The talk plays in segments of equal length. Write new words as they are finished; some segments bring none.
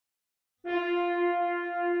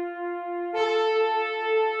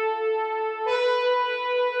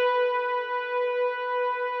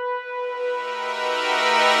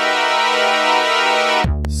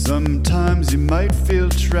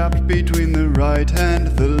right and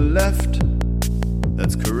the left.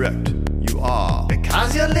 That's correct, you are.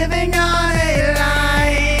 Because you're living on a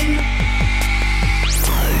line.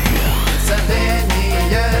 It's a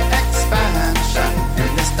linear expansion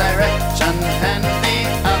in this direction and the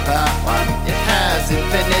other one. It has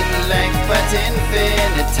infinite length but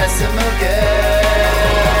infinitesimal girth.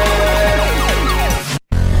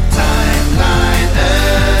 Timeline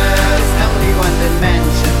Earth, only one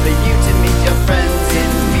dimension for you to meet your friends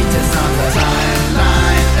in meters on the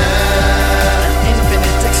timeline Earth.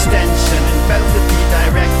 Infinite extension in both of the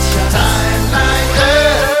directions. Timeline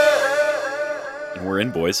Earth. We're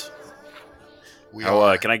in, boys.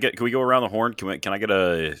 Can we go around the horn? Can I get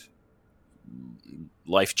a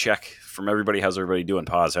life check from everybody? How's everybody doing?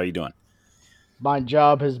 Pause. How you doing? My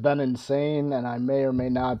job has been insane, and I may or may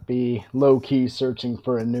not be low-key searching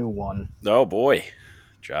for a new one. Oh, boy.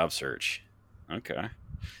 Job search. Okay.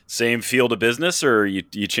 Same field of business, or are you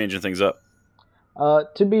changing things up?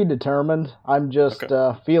 To be determined. I'm just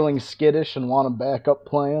feeling skittish and want a backup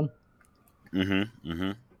plan.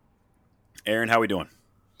 Aaron, how we doing?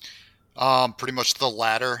 Pretty much the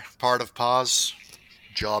latter part of pause.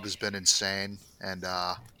 Job has been insane, and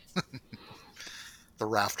the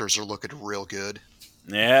rafters are looking real good.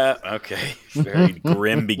 Yeah, okay. Very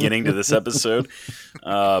grim beginning to this episode.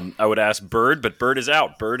 I would ask Bird, but Bird is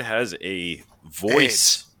out. Bird has a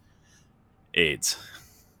voice. AIDS.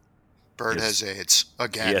 Bird has AIDS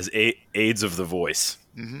again. He has AIDS of the voice.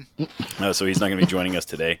 Mm-hmm. So he's not going to be joining us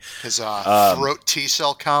today. His throat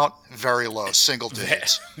T-cell count, very low, single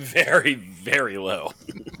digits. Very, very low.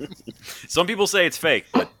 Some people say it's fake,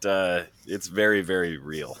 but it's very, very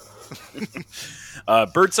real.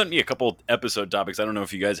 Bird sent me a couple episode topics. I don't know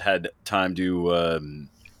if you guys had time to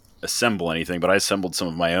assemble anything, but I assembled some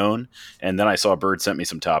of my own, and then I saw Bird sent me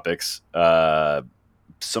some topics.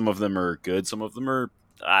 Some of them are good. Some of them are,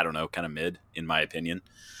 I don't know, kind of mid, in my opinion.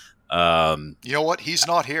 You know what? He's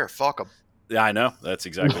not here. Fuck him. Yeah, I know. That's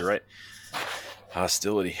exactly right.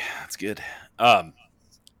 Hostility. That's good. I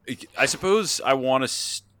suppose I want to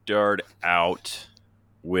start out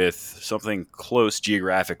with something close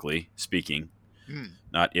geographically speaking,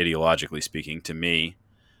 not ideologically speaking, to me.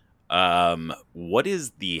 What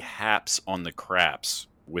is the haps on the craps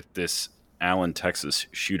with this Allen, Texas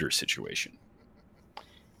shooter situation?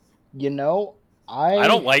 You know, I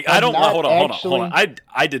hold on.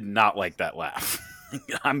 I did not like that laugh.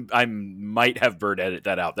 I might have Bird edit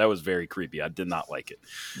that out. That was very creepy. I did not like it.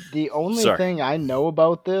 The only thing I know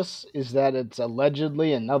about this is that it's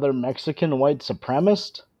allegedly another Mexican white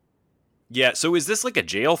supremacist. Yeah, so is this like a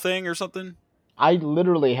jail thing or something? I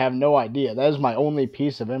literally have no idea. That is my only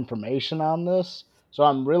piece of information on this. So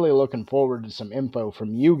I'm really looking forward to some info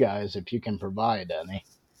from you guys if you can provide any.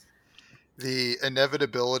 The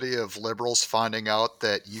inevitability of liberals finding out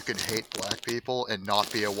that you can hate black people and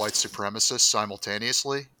not be a white supremacist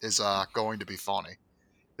simultaneously is going to be funny.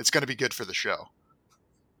 It's going to be good for the show.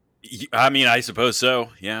 I mean, I suppose so.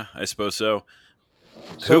 Yeah, I suppose so.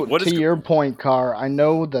 So to your point, Carr, I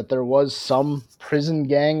know that there was some prison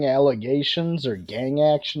gang allegations or gang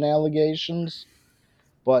action allegations,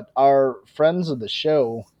 but our friends of the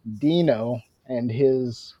show, Dino and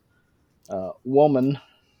his woman,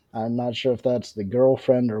 I'm not sure if that's the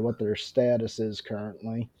girlfriend or what their status is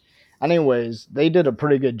currently. Anyways, they did a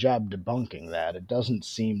pretty good job debunking that. It doesn't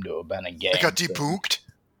seem to have been a gang. It got debunked?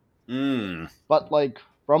 But, like,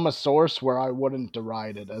 from a source where I wouldn't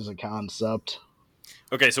deride it as a concept.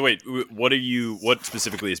 Okay, so wait, what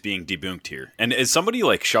specifically is being debunked here? And is somebody,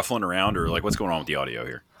 like, shuffling around, or, like, what's going on with the audio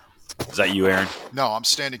here? Is that you, Aaron? No, I'm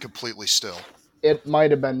standing completely still. It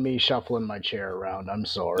might have been me shuffling my chair around. I'm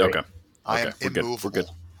sorry. Okay. I am immovable. We're good.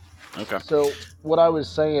 Okay. So what I was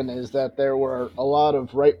saying is that there were a lot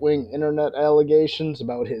of right-wing internet allegations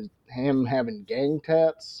about him having gang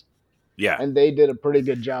tats. Yeah. And they did a pretty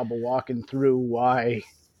good job of walking through why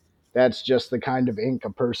that's just the kind of ink a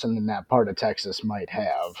person in that part of Texas might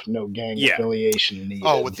have. No gang affiliation needed.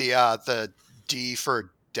 Oh, with the D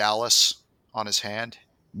for Dallas on his hand?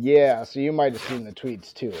 Yeah, so you might have seen the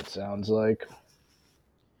tweets too, it sounds like.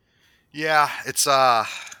 Yeah, it's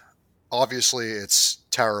obviously it's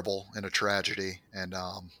terrible and a tragedy and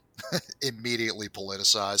immediately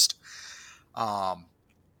politicized.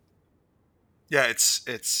 Yeah,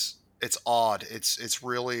 it's odd. It's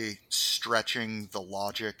really stretching the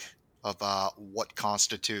logic of what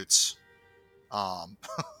constitutes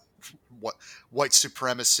what white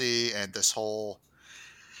supremacy and this whole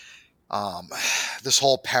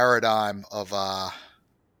paradigm of I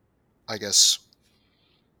guess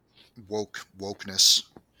wokeness.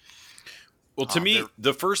 Well, to me,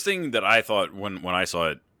 the first thing that I thought when I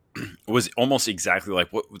saw it was almost exactly like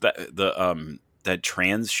what that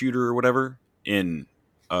trans shooter or whatever in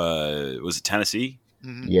was it Tennessee?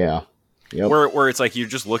 Mm-hmm. Yeah. Yep. Where it's like you're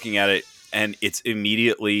just looking at it and it's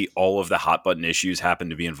immediately all of the hot button issues happen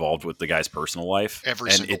to be involved with the guy's personal life.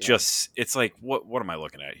 It's like what am I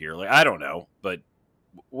looking at here? Like I don't know, but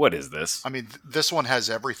what is this? I mean, this one has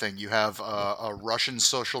everything. You have a Russian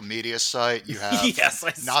social media site. You have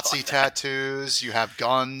Nazi tattoos. You have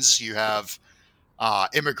guns. You have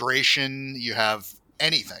immigration. You have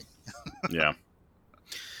anything. Yeah.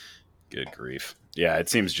 Good grief. Yeah, it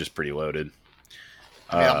seems just pretty loaded.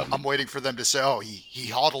 I mean, I'm waiting for them to say, "Oh, he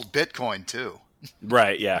hodled Bitcoin too."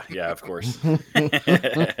 Right? Yeah. Of course.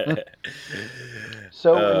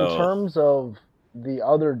 So, in terms of the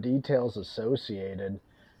other details associated,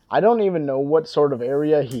 I don't even know what sort of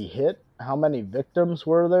area he hit. How many victims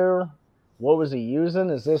were there? What was he using?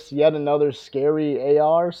 Is this yet another scary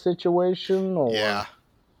AR situation? Or? Yeah.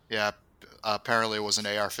 Apparently, it was an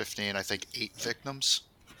AR-15. I think 8 victims.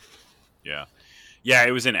 Yeah,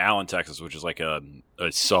 it was in Allen, Texas, which is like a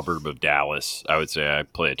suburb of Dallas. I would say I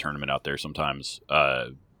play a tournament out there sometimes.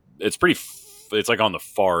 It's pretty. It's like on the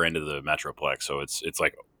far end of the metroplex, so it's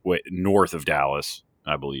like north of Dallas,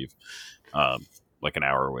 I believe, like an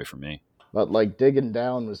hour away from me. But like digging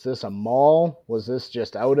down, was this a mall? Was this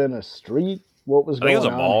just out in a street? What was going on? I think it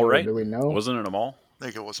was a mall, right? Do we know? Wasn't it a mall? I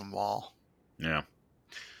think it was a mall. Yeah.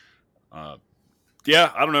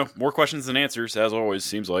 Yeah, I don't know. More questions than answers, as always,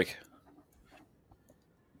 seems like.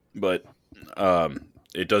 But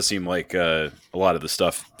it does seem like a lot of the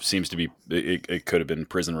stuff seems to be it could have been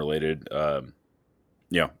prison related. I've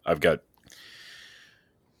got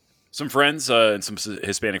some friends and some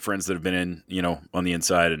Hispanic friends that have been in, on the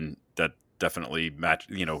inside, and that definitely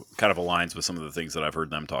kind of aligns with some of the things that I've heard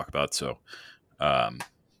them talk about. So that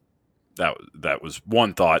was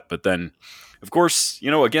one thought. But then, of course,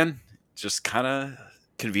 again, just kind of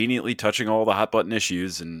conveniently touching all the hot button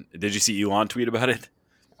issues. And did you see Elon tweet about it?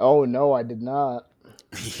 Oh, no, I did not.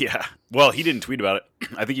 Yeah. Well, he didn't tweet about it.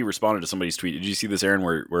 I think he responded to somebody's tweet. Did you see this, Aaron,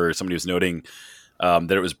 where somebody was noting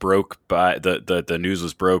that it was broke by the news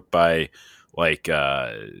was broke by like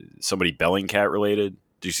somebody Bellingcat related?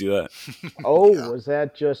 Did you see that? Oh, yeah. Was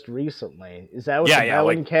that just recently? Is that what the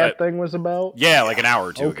Bellingcat thing was about? Yeah, like an hour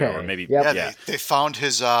or two ago, or maybe. Yep. Yeah, they found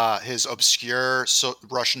his obscure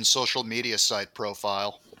Russian social media site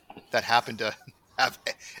profile that happened to have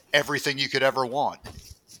everything you could ever want.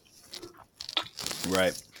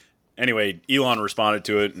 Right. Anyway, Elon responded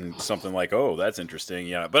to it and something like, "Oh, that's interesting."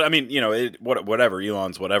 Yeah, but I mean, whatever.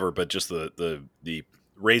 Elon's whatever, but just the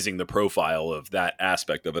raising the profile of that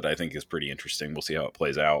aspect of it, I think, is pretty interesting. We'll see how it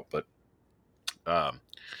plays out, but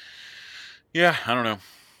yeah, I don't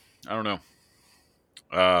know.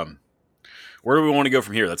 Where do we want to go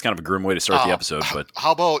from here? That's kind of a grim way to start the episode, but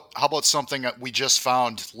how about something that we just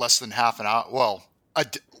found less than half an hour? Well,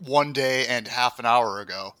 1 day and half an hour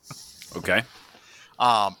ago. Okay.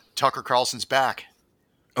 Tucker Carlson's back.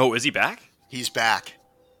 Oh, is he back? He's back.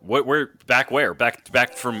 Where? Back where?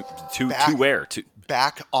 Back from to where?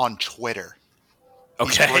 Back on Twitter.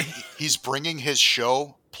 Okay. He's bringing his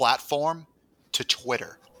show platform to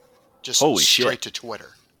Twitter. Just straight to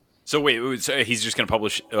Twitter. So wait, so he's just going to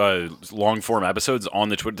publish long form episodes on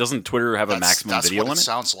the Twitter? Doesn't Twitter have a maximum video limit? That's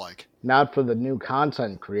what it sounds like. Not for the new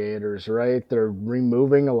content creators, right? They're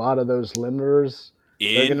removing a lot of those limiters.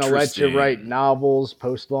 They're going to let you write novels,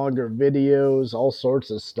 post longer videos, all sorts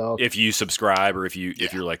of stuff. If you subscribe or if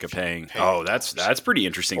you're like a paying. Oh, that's pretty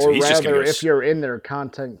interesting. Or so he's just gonna if you're in their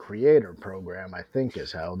content creator program, I think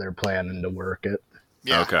is how they're planning to work it.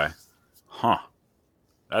 Yeah. Okay. Huh.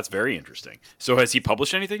 That's very interesting. So has he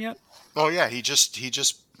published anything yet? Oh yeah, he just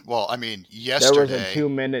yesterday. There was a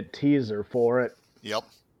 2-minute teaser for it. Yep.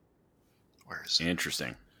 Where is it?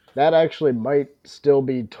 Interesting. That actually might still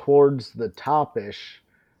be towards the top-ish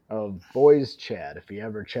of Boys Chat, if you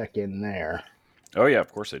ever check in there. Oh, yeah,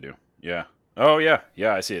 of course I do. Yeah. Oh, yeah.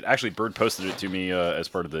 Yeah, I see it. Actually, Bird posted it to me as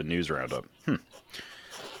part of the news roundup.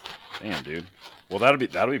 Damn, dude. Well, that'll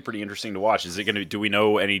be pretty interesting to watch. Is it going to? Do we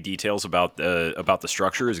know any details about the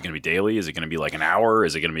structure? Is it going to be daily? Is it going to be like an hour?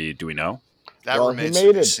 Is it going to be? Do we know? He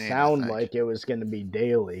made it sound like it was going to be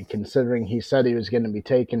daily, considering he said he was going to be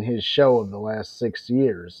taking his show of the last 6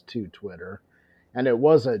 years to Twitter. And it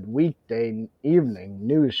was a weekday evening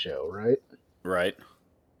news show, right? Right.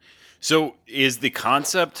 So is the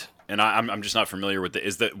concept, and I'm just not familiar with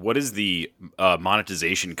what is the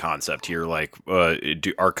monetization concept here? Like,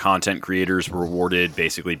 are content creators rewarded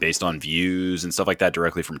basically based on views and stuff like that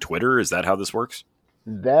directly from Twitter? Is that how this works?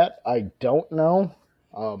 That I don't know.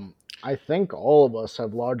 I think all of us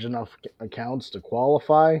have large enough accounts to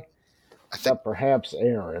qualify, except perhaps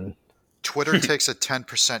Aaron. Twitter takes a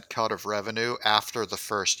 10% cut of revenue after the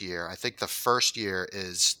first year. I think the first year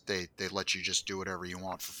is they let you just do whatever you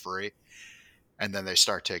want for free, and then they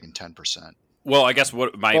start taking 10%. Well, I guess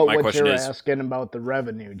what my question you're is asking about the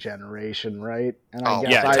revenue generation, right? And Oh, I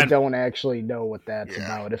guess yeah, I don't actually know what that's Yeah.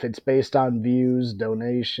 about. If it's based on views,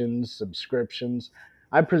 donations, subscriptions,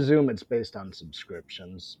 I presume it's based on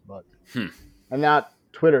subscriptions, but and not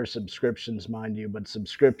Twitter subscriptions, mind you, but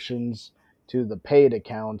subscriptions to the paid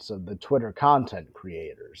accounts of the Twitter content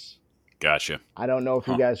creators. Gotcha. I don't know if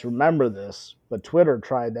you guys remember this, but Twitter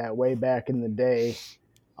tried that way back in the day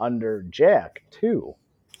under Jack too.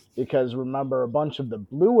 Because remember, a bunch of the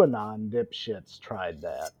Blue Anon dipshits tried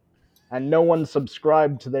that. And no one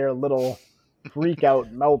subscribed to their little freak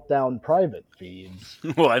out meltdown private feeds.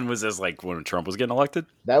 Well, and was this like when Trump was getting elected?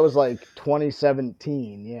 That was like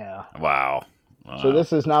 2017, yeah. Wow. So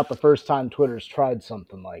this is not the first time Twitter's tried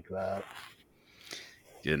something like that.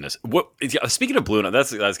 Goodness. What? Speaking of Blue Anon,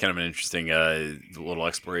 that's kind of an interesting little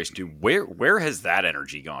exploration too. Where has that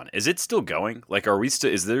energy gone? Is it still going? Like, are we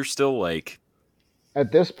still? Is there still like?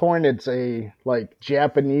 At this point, it's a like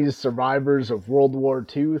Japanese survivors of World War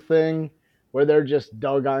II thing, where they're just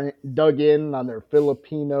dug in on their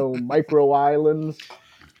Filipino micro islands,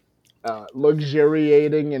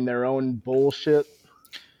 luxuriating in their own bullshit.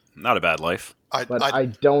 Not a bad life. I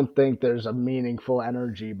don't think there's a meaningful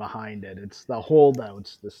energy behind it. It's the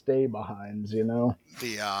holdouts, the stay-behinds, you know?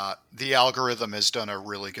 The algorithm has done a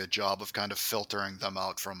really good job of kind of filtering them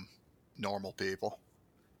out from normal people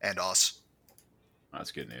and us.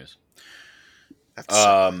 That's good news.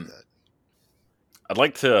 I'd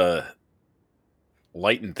like to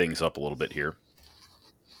lighten things up a little bit here.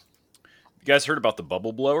 You guys heard about the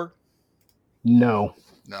bubble blower? No.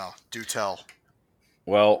 No, do tell.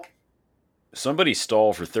 Well, somebody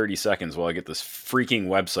stall for 30 seconds while I get this freaking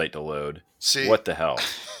website to load. See? What the hell?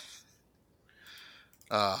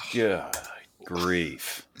 God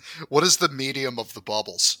grief. What is the medium of the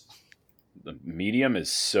bubbles? The medium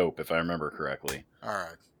is soap, if I remember correctly. All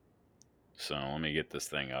right. So let me get this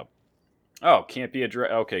thing up. Oh, can't be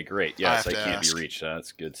addressed. Okay, great. Yes, I can't ask. be reached.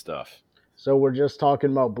 That's good stuff. So we're just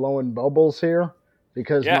talking about blowing bubbles here?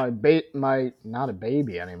 Because Yeah. my not a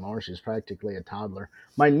baby anymore, she's practically a toddler.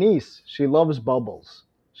 My niece, she loves bubbles.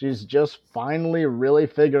 She's just finally really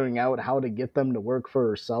figuring out how to get them to work for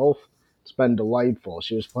herself. It's been delightful.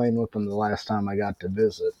 She was playing with them the last time I got to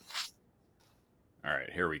visit. All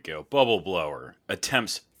right, here we go. Bubble blower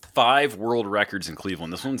attempts 5 world records in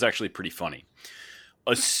Cleveland. This one's actually pretty funny.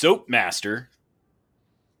 A soap master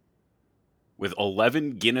with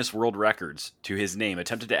 11 Guinness World Records to his name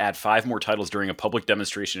attempted to add 5 more titles during a public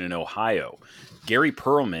demonstration in Ohio. Gary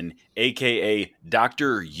Perlman, a.k.a.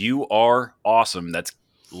 Dr. You Are Awesome, that's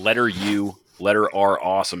letter U, letter R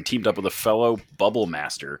Awesome, teamed up with a fellow bubble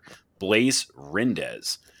master, Blaze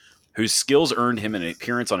Rindez, whose skills earned him an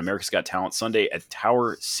appearance on America's Got Talent Sunday at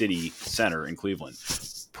Tower City Center in Cleveland.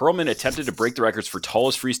 Perlman attempted to break the records for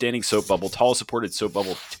tallest freestanding soap bubble, tallest supported soap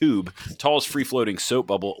bubble tube, tallest free-floating soap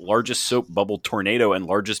bubble, largest soap bubble tornado, and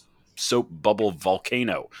largest soap bubble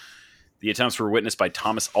volcano. The attempts were witnessed by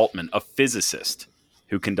Thomas Altman, a physicist,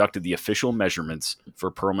 who conducted the official measurements for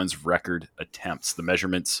Perlman's record attempts. The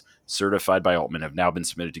measurements certified by Altman have now been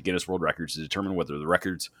submitted to Guinness World Records to determine whether the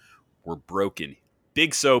records were broken.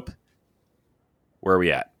 Big soap. Where are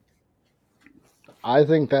we at? I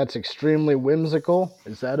think that's extremely whimsical.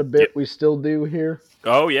 Is that a bit we still do here?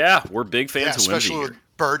 Oh, yeah. We're big fans of whimsy especially here. with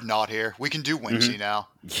Bird not here. We can do whimsy now.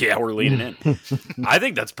 Yeah, we're leaning in. I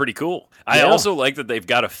think that's pretty cool. I also like that they've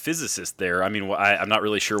got a physicist there. I mean, I'm not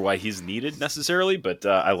really sure why he's needed necessarily, but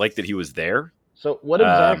I like that he was there. So what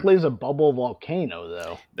exactly is a bubble volcano,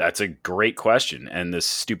 though? That's a great question. And this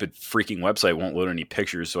stupid freaking website won't load any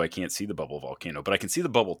pictures, so I can't see the bubble volcano. But I can see the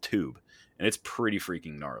bubble tube, and it's pretty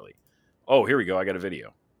freaking gnarly. Oh, here we go. I got a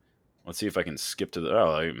video. Let's see if I can skip to the...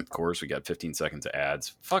 Oh, of course, we got 15 seconds of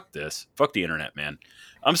ads. Fuck this. Fuck the internet, man.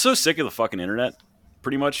 I'm so sick of the fucking internet,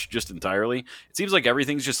 pretty much, just entirely. It seems like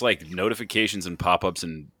everything's just like notifications and pop-ups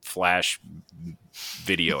and flash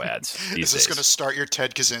video ads these Is this days. going to start your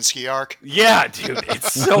Ted Kaczynski arc? Yeah, dude.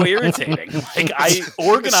 It's so irritating. Like, I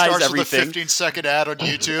organize it starts everything. with a 15-second ad on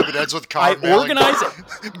YouTube. It ends with I organize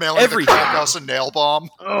mailing everything. the crack house a nail bomb.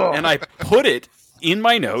 And I put it in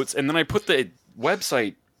my notes, and then I put the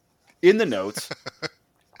website in the notes.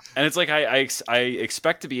 And it's like I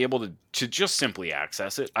expect to be able to just simply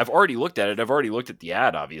access it. I've already looked at it. I've already looked at the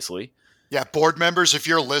ad, obviously. Yeah, board members, if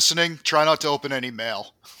you're listening, try not to open any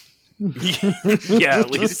mail. Yeah, at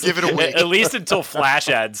least give it a week. At least until Flash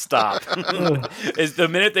ads stop. Is the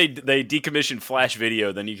minute they decommission Flash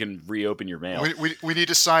video, then you can reopen your mail. We need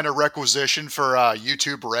to sign a requisition for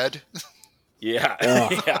YouTube Red. Yeah,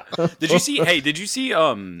 yeah. Did you see? Hey, did you see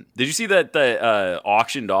that the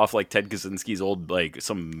auctioned off like Ted Kaczynski's old like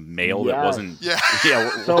some mail that wasn't? Yeah.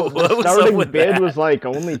 Yeah. So the starting bid was like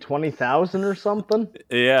only 20,000 or something.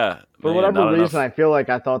 Yeah. For whatever reason, I feel like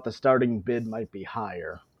I thought the starting bid might be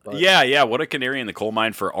higher. But... Yeah. What a canary in the coal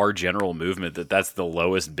mine for our general movement that's the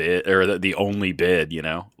lowest bid or the only bid. You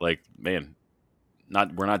know, like man,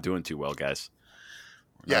 we're not doing too well, guys.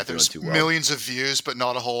 Yeah, there's millions of views, but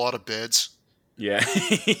not a whole lot of bids. Yeah.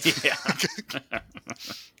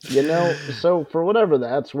 Yeah. So for whatever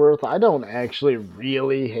that's worth, I don't actually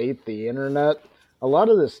really hate the internet. A lot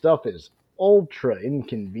of this stuff is ultra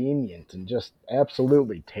inconvenient and just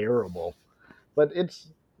absolutely terrible. But it's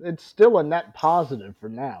still a net positive for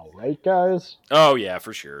now, right, guys? Oh, yeah,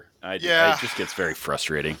 for sure. It just gets very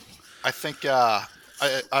frustrating. I think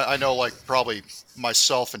I know, like, probably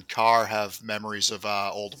myself and Carr have memories of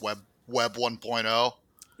old Web 1.0.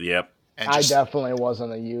 Yep. I definitely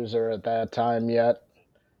wasn't a user at that time yet.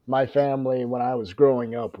 My family, when I was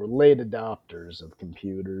growing up, were late adopters of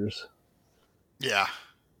computers. Yeah,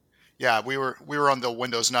 we were on the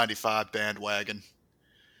Windows 95 bandwagon.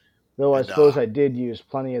 Though I suppose I did use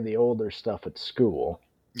plenty of the older stuff at school.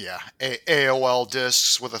 Yeah, AOL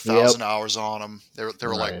discs with 1,000 hours on them. They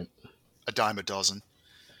were like a dime a dozen.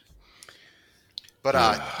 But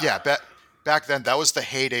back then, that was the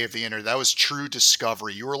heyday of the internet. That was true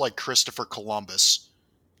discovery. You were like Christopher Columbus.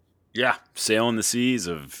 Yeah, sailing the seas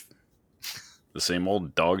of the same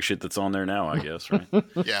old dog shit that's on there now, I guess, right?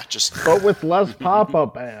 Yeah, but with less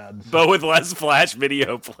pop-up ads. But with less Flash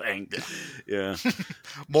video playing. Yeah.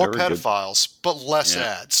 More pedophiles, but less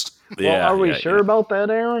ads. Well, are we sure about that,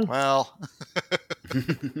 Aaron? Well.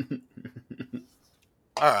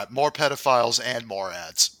 All right, more pedophiles and more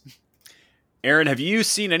ads. Aaron, have you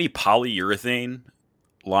seen any polyurethane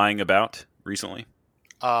lying about recently?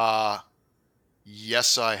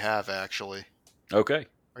 Yes, I have, actually. Okay.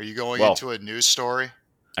 Are you going into a news story?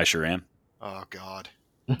 I sure am. Oh, God.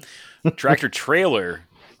 Tractor trailer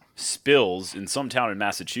spills in some town in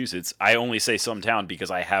Massachusetts. I only say some town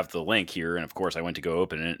because I have the link here, and of course I went to go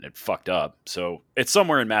open it, and it fucked up. So it's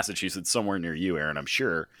somewhere in Massachusetts, somewhere near you, Aaron, I'm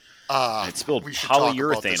sure. It spilled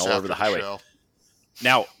polyurethane all over the highway.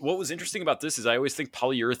 Now, what was interesting about this is I always think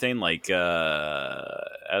polyurethane like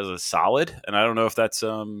as a solid, and I don't know if that's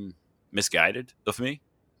misguided of me.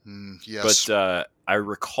 Yes. But I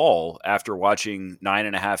recall after watching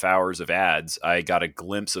 9.5 hours of ads, I got a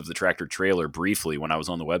glimpse of the tractor trailer briefly when I was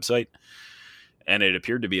on the website, and it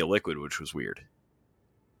appeared to be a liquid, which was weird.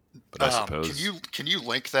 But I suppose can you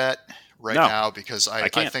link that now, because I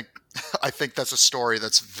think that's a story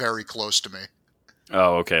that's very close to me.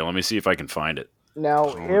 Oh, okay. Let me see if I can find it.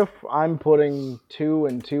 Now, if I'm putting 2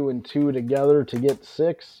 and 2 and 2 together to get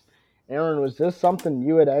 6, Aaron, was this something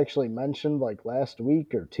you had actually mentioned like last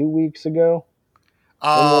week or 2 weeks ago in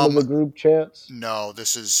one of the group chats? No,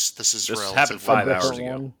 this happened 5 hours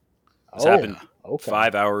ago. This happened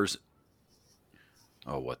 5 hours.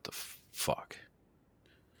 Oh, what the fuck?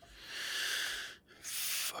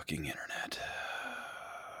 Fucking internet.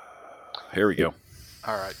 Here we go.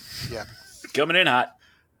 All right. Yeah. Coming in hot.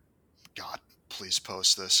 God, please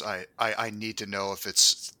post this. I need to know if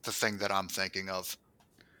it's the thing that I'm thinking of.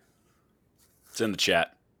 It's in the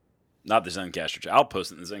chat. Not the Zencaster chat. I'll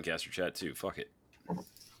post it in the Zencaster chat too. Fuck it.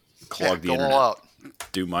 Clog the internet. All out.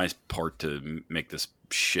 Do my part to make this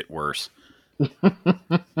shit worse. Good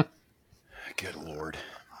Lord.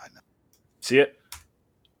 See it?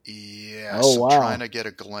 Yes. I'm trying to get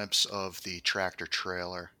a glimpse of the tractor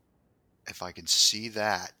trailer. If I can see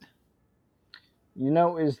that.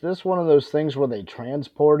 Is this one of those things where they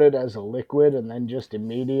transport it as a liquid and then just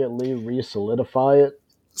immediately re-solidify it?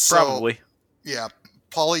 Probably. Yeah,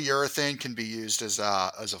 polyurethane can be used as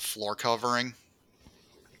a floor covering,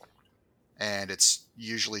 and it's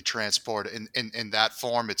usually transported in that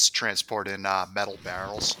form. It's transported in metal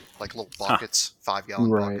barrels, like little buckets,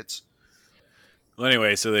 5-gallon buckets. Well,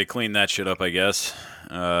 anyway, so they cleaned that shit up, I guess,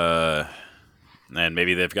 and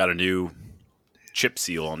maybe they've got a new chip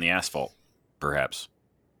seal on the asphalt. Perhaps.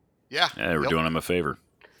 Yeah. They were doing him a favor.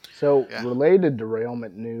 So, related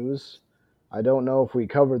derailment news, I don't know if we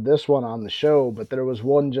covered this one on the show, but there was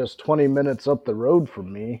one just 20 minutes up the road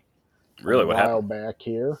from me. Really? What happened? A while back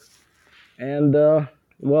here. And,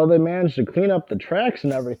 they managed to clean up the tracks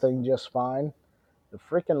and everything just fine. The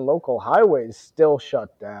freaking local highway's still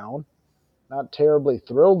shut down. Not terribly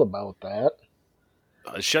thrilled about that.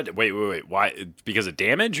 Wait. Why? Because of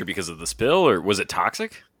damage or because of the spill, or was it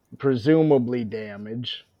toxic? Presumably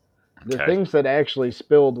damage. The Okay. things that actually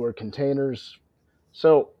spilled were containers.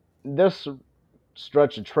 So this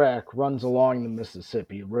stretch of track runs along the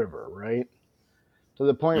Mississippi River, right? To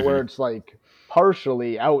the point where it's like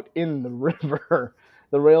partially out in the river.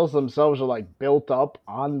 The rails themselves are like built up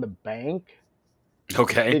on the bank.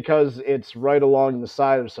 Okay. Because it's right along the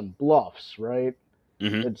side of some bluffs, right?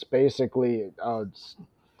 Mm-hmm. It's basically it's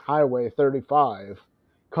Highway 35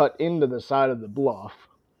 cut into the side of the bluff,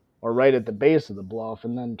 or right at the base of the bluff,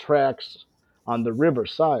 and then tracks on the river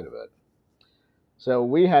side of it. So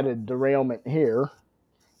we had a derailment here,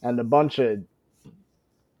 and a bunch of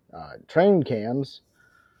train cans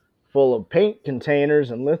full of paint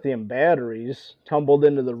containers and lithium batteries tumbled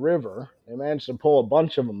into the river. They managed to pull a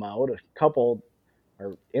bunch of them out. A couple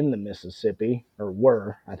are in the Mississippi, or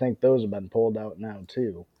were. I think those have been pulled out now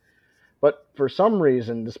too. But for some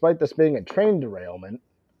reason, despite this being a train derailment,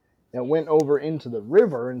 that went over into the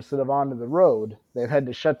river instead of onto the road, they've had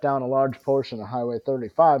to shut down a large portion of Highway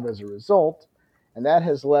 35 as a result, and that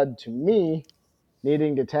has led to me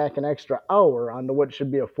needing to tack an extra hour onto what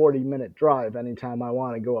should be a 40-minute drive anytime I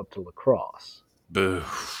want to go up to La Crosse. Boo.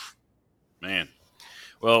 Man.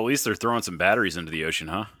 Well, at least they're throwing some batteries into the ocean,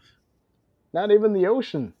 huh? Not even the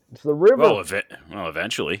ocean. It's the river. Well,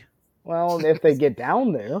 eventually. Well, if they get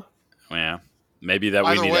down there. Yeah. Maybe that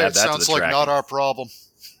Either we need way, to add it that to sounds the like track. not our problem.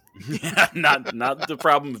 Yeah, not the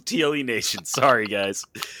problem of TLE Nation. Sorry, guys.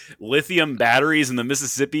 Lithium batteries in the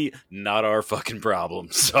Mississippi, not our fucking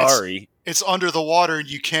problem. Sorry. It's under the water and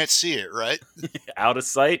you can't see it, right? Out of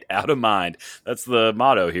sight, out of mind. That's the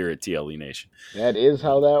motto here at TLE Nation. That is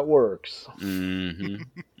how that works. Mm-hmm.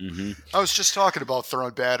 Mm-hmm. I was just talking about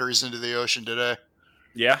throwing batteries into the ocean today.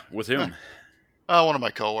 Yeah, with whom? One of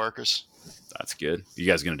my coworkers. That's good. You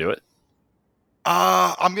guys gonna do it?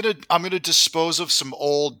 I'm gonna dispose of some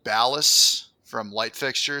old ballasts from light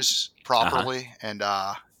fixtures properly and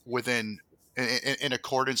within in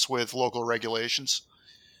accordance with local regulations.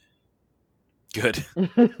 Good.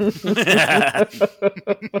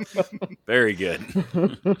 Very good.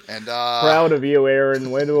 And proud of you, Aaron.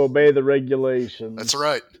 Way to obey the regulations. That's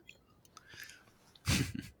right.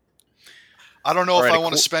 I don't know if I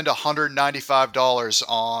want to spend $195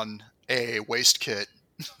 on a waste kit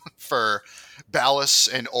for ballasts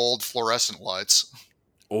and old fluorescent lights.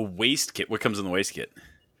 A waste kit? What comes in the waste kit?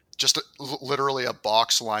 Just literally a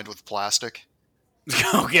box lined with plastic.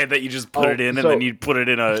 Okay, that you just put it in, and then you put it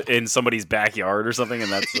in somebody's backyard or something,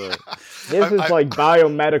 and that's. This is like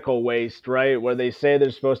biomedical waste, right? Where they say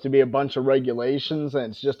there's supposed to be a bunch of regulations,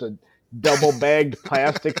 and it's just a double-bagged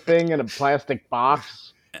plastic thing in a plastic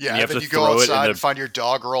box. Yeah, and then you go outside and find your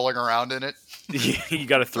dog rolling around in it. You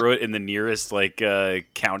got to throw it in the nearest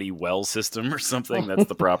county well system or something. That's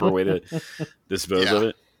the proper way to dispose of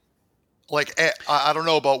it. Like, I don't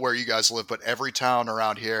know about where you guys live, but every town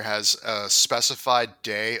around here has a specified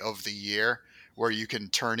day of the year where you can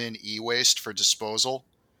turn in e-waste for disposal.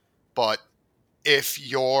 But if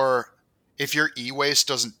your e-waste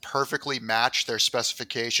doesn't perfectly match their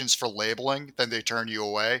specifications for labeling, then they turn you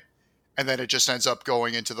away. And then it just ends up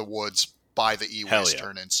going into the woods by the e-waste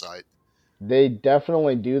turn-in site. They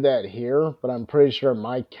definitely do that here, but I'm pretty sure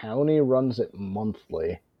my county runs it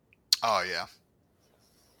monthly. Oh, yeah.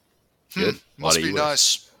 Good. Must be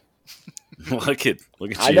nice. Look at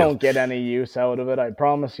you. I don't get any use out of it, I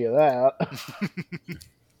promise you that.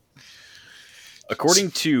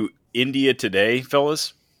 According to India Today,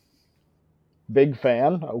 fellas. Big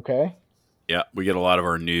fan, okay. Yeah, we get a lot of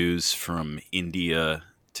our news from India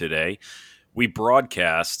Today. We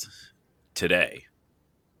broadcast today.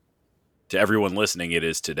 To everyone listening, it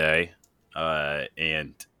is today.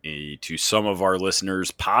 And to some of our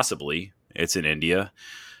listeners, possibly, it's in India.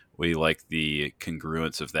 We like the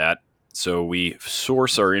congruence of that. So we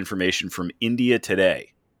source our information from India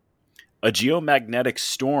Today. A geomagnetic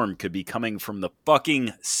storm could be coming from the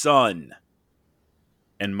fucking sun.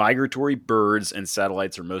 And migratory birds and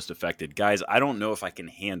satellites are most affected. Guys, I don't know if I can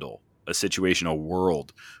handle a situation, a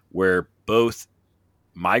world, where both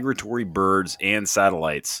migratory birds and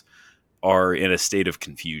satellites are in a state of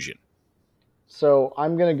confusion. So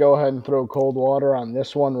I'm going to go ahead and throw cold water on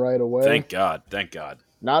this one right away. Thank God. Thank God.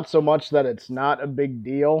 Not so much that it's not a big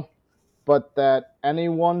deal, but that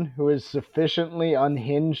anyone who is sufficiently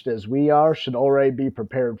unhinged as we are should already be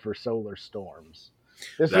prepared for solar storms.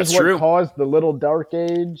 This is what caused the Little Dark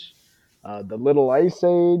Age, the Little Ice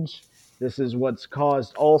Age. This is what's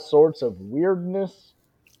caused all sorts of weirdness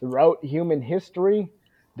throughout human history.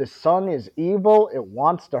 The sun is evil. It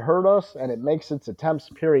wants to hurt us, and it makes its attempts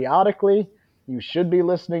periodically. You should be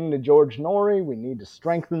listening to George Norrie. We need to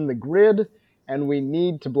strengthen the grid, and we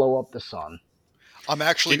need to blow up the sun. I'm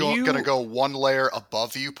actually going to go one layer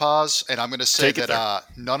above you, Paz, and I'm going to say that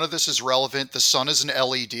none of this is relevant. The sun is an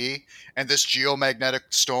LED, and this geomagnetic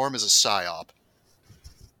storm is a psyop.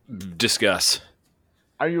 Discuss.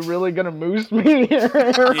 Are you really gonna moose me? Yeah.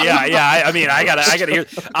 I mean, I gotta hear.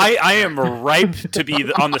 I am ripe to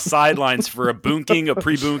be on the sidelines for a boonking, a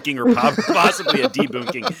pre-boonking, or possibly a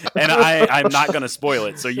debunking, and I'm not gonna spoil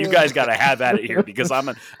it. So you guys gotta have at it here because I'm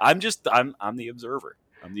the observer.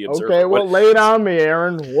 I'm the observer. Okay, well, lay it on me,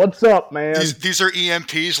 Aaron. What's up, man? These are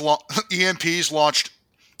EMPs. EMPs launched,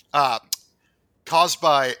 caused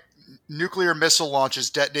by nuclear missile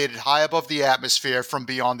launches detonated high above the atmosphere from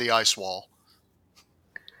beyond the ice wall.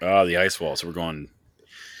 The ice wall. So we're going.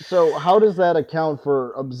 So how does that account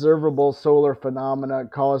for observable solar phenomena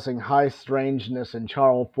causing high strangeness in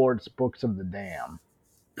Charles Fort's Books of the Dam?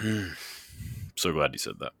 So glad you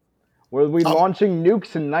said that. Were we launching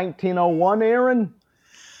nukes in 1901, Aaron?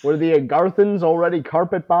 Were the Agarthans already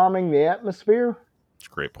carpet bombing the atmosphere? That's a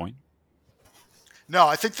great point. No,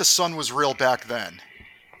 I think the sun was real back then.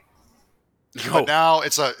 But now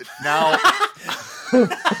it's now.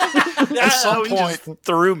 At some point,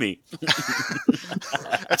 threw me.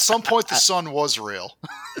 At some point, the sun was real.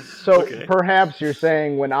 So perhaps you're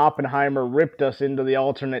saying when Oppenheimer ripped us into the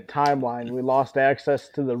alternate timeline, we lost access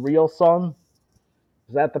to the real sun?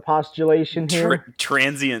 Is that the postulation here?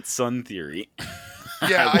 Transient sun theory.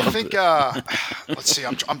 Yeah, I think. Let's see.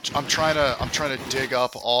 I'm trying to dig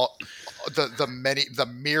up all the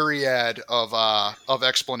myriad of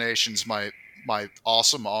explanations my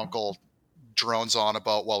awesome uncle drones on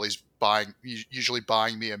about while he's usually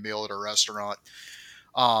buying me a meal at a restaurant.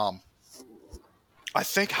 I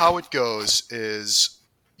think how it goes is,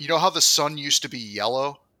 you know how the sun used to be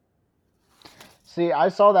yellow? See, I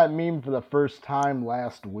saw that meme for the first time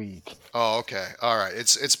last week. Oh, okay. All right.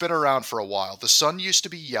 It's been around for a while. The sun used to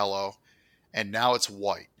be yellow, and now it's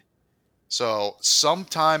white. So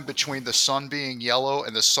sometime between the sun being yellow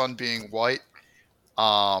and the sun being white,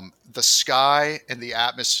 the sky and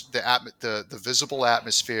the visible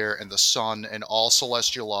atmosphere and the sun and all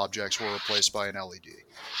celestial objects were replaced by an LED.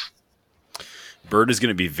 Bird is going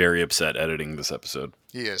to be very upset editing this episode.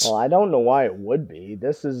 He is. Well, I don't know why it would be.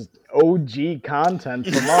 This is OG content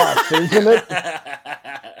from us, isn't it?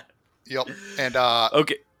 Yep. And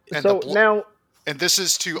okay. And so now, and this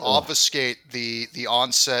is to obfuscate the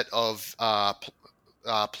onset of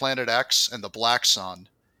Planet X and the Black Sun.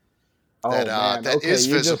 Man. That okay, is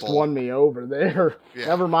you visible. Just won me over there. Yeah.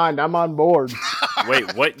 Never mind, I'm on board.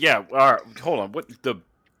 Wait, what? Yeah, hold on.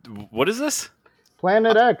 What is this?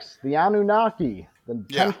 Planet X, the Anunnaki, the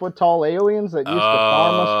 10-foot tall aliens that used to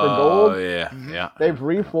farm us for gold. Oh, yeah, Mm-hmm. yeah. They've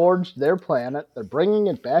reforged their planet. They're bringing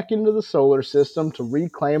it back into the solar system to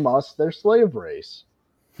reclaim us, their slave race.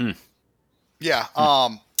 Yeah.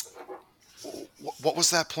 What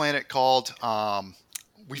was that planet called?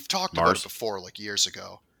 We've talked about it before, like years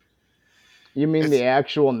ago. You mean the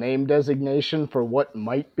actual name designation for what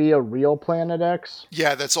might be a real Planet X?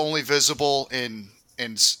 Yeah, that's only visible in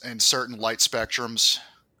certain light spectrums.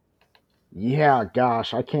 Yeah,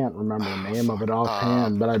 gosh, I can't remember the name of it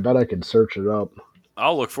offhand, but I bet I could search it up.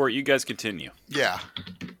 I'll look for it. You guys continue. Yeah.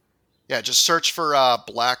 Yeah, just search for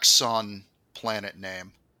Black Sun planet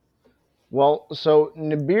name. Well, so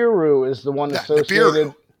Nibiru is the one associated...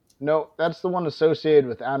 Nibiru. No, that's the one associated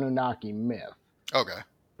with Anunnaki myth. Okay.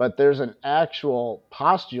 But there's an actual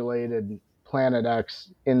postulated Planet X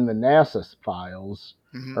in the NASA files,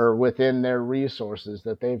 or within their resources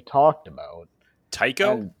that they've talked about.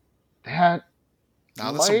 Tycho? And that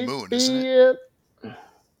that's might a moon, be isn't it?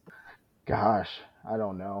 Gosh, I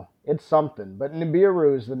don't know. It's something. But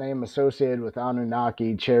Nibiru is the name associated with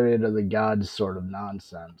Anunnaki, chariot of the gods sort of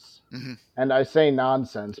nonsense. Mm-hmm. And I say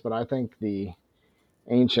nonsense, but I think the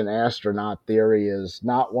ancient astronaut theory is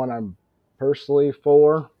not one I'm personally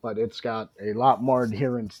for, but it's got a lot more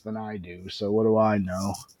adherence than I do, so what do I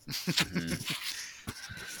know?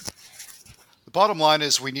 The bottom line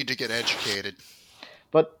is we need to get educated.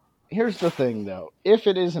 But here's the thing, though. If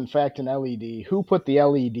it is, in fact, an LED, who put the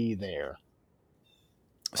LED there?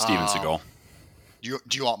 Steven Seagal. Do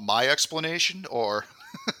you want my explanation, or...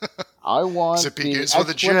 I want the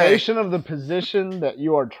explanation of the position that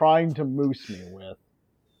you are trying to moose me with.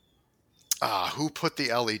 Who put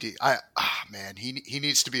the LED? Man, he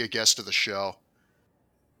needs to be a guest of the show.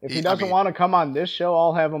 If he doesn't want to come on this show,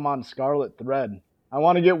 I'll have him on Scarlet Thread. I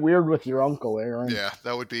want to get weird with your uncle, Aaron. Yeah,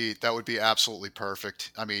 that would be absolutely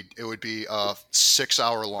perfect. I mean, it would be a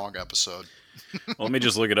 6-hour-long episode. Well, let me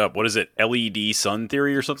just look it up. What is it? LED sun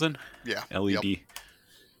theory or something? Yeah. LED. Yep.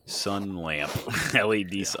 Sun lamp.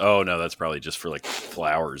 LED. Yeah. Oh, no, that's probably just for like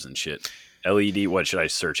flowers and shit. LED, what should I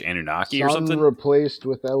search? Anunnaki or something? Sun replaced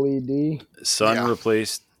with LED? Sun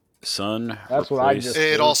replaced. Sun. That's what I just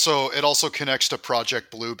It also connects to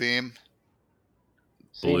Project Bluebeam.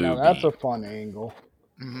 See, now that's a fun angle.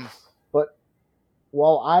 Mm-hmm. But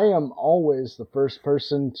while I am always the first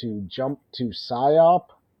person to jump to PSYOP,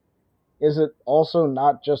 is it also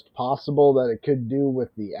not just possible that it could do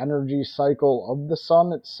with the energy cycle of the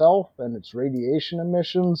sun itself and its radiation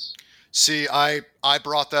emissions? See, I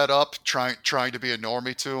brought that up, trying to be a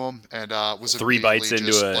normie to him, and was 3 bites into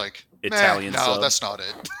just a like, Italian no, sub. that's not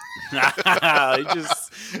it.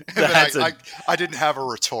 I didn't have a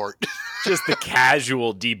retort. Just the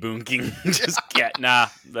casual debunking. Just get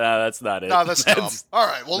that's not it. No, that's dumb. All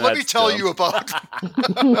right, well, let me tell you about.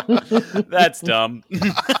 That's dumb.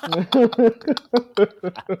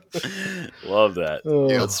 Love that.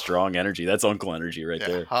 That's strong energy. That's uncle energy right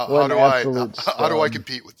there. How do I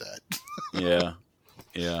compete with that?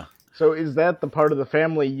 Yeah. So is that the part of the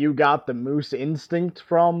family you got the moose instinct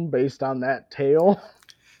from, based on that tale?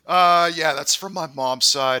 Yeah, that's from my mom's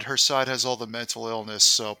side. Her side has all the mental illness,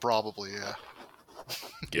 so probably, yeah.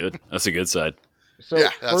 Good. That's a good side. So yeah,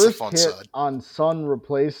 that's a fun hit side. On Sun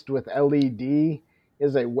replaced with LED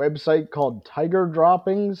is a website called Tiger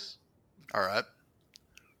Droppings. All right.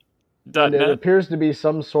 And it appears to be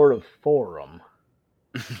some sort of forum.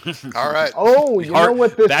 All right. Oh, you know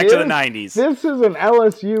what this is? Back to the 90s. This is an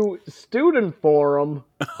LSU student forum.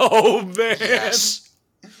 Oh, man. Yes.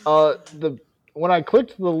 When I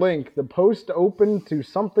clicked the link, the post opened to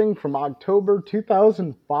something from October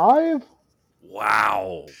 2005.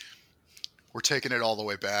 Wow. We're taking it all the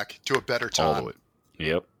way back to a better time. All the way.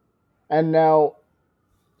 Yep. And now,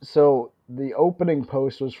 so the opening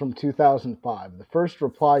post was from 2005. The first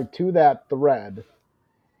reply to that thread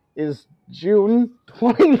is June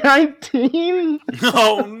 2019.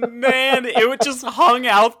 Oh, man. It was just hung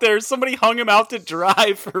out there. Somebody hung him out to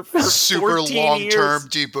dry for super 14 long-term years.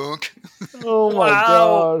 debunk. Oh, my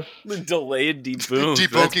gosh. The delayed debunk.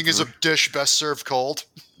 Debunking is a dish best served cold.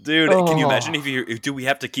 Dude, can you imagine do we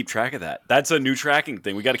have to keep track of that? That's a new tracking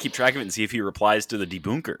thing. We got to keep track of it and see if he replies to the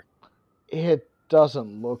debunker. It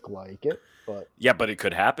doesn't look like it, but... Yeah, but it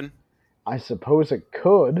could happen. I suppose it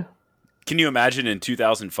could. Can you imagine in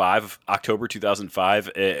 2005, October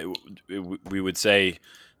 2005, we would say,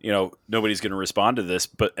 nobody's going to respond to this,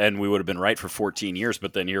 and we would have been right for 14 years,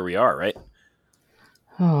 but then here we are, right?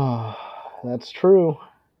 That's true.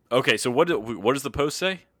 Okay, so what does the post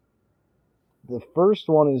say? The first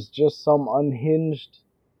one is just some unhinged.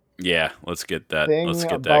 Yeah, let's get that. Let's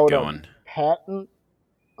get that going. A patent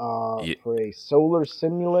for a solar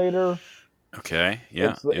simulator. Okay,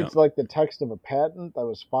 yeah. It's like the text of a patent that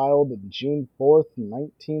was filed in June 4th,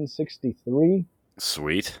 1963.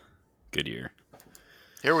 Sweet. Good year.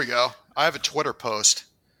 Here we go. I have a Twitter post.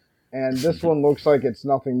 And this one looks like it's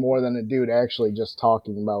nothing more than a dude actually just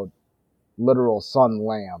talking about literal sun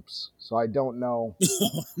lamps. So I don't know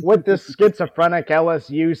what this schizophrenic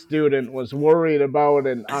LSU student was worried about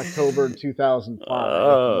in October 2005.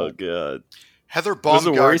 Oh, God. Heather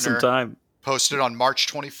Baumgartner. This is a worrisome time. Posted on March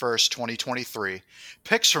 21st, 2023.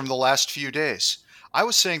 Pics from the last few days. I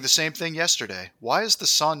was saying the same thing yesterday. Why is the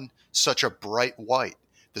sun such a bright white?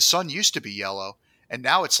 The sun used to be yellow, and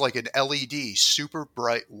now it's like an LED, super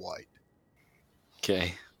bright white.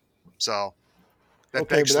 Okay. So, that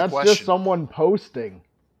begs the question. That's just someone posting.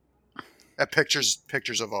 Pictures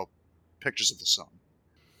of the sun.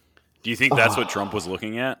 Do you think that's what Trump was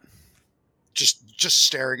looking at? Just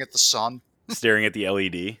staring at the sun? Staring at the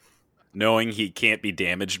LED? Knowing he can't be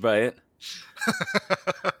damaged by it?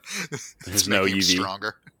 There's no UV.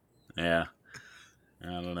 Stronger. Yeah. I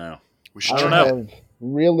don't know. I have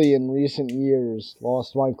really, in recent years,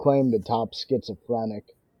 lost my claim to top schizophrenic.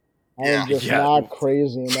 I'm just not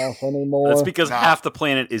crazy enough anymore. That's because half the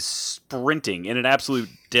planet is sprinting in an absolute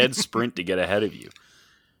dead sprint to get ahead of you.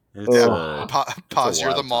 Pause,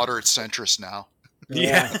 you're the moderate centrist now.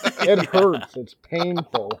 Yeah. It hurts. It's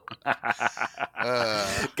painful.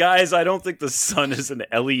 Guys, I don't think the sun is an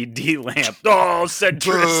LED lamp. Oh,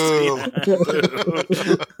 centrist.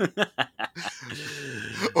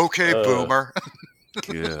 Okay, boomer.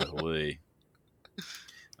 Golly.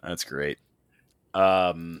 That's great.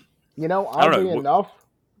 Oddly enough,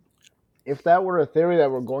 if that were a theory that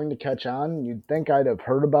we're going to catch on, you'd think I'd have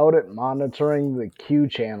heard about it monitoring the Q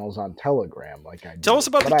channels on Telegram like I did. Tell us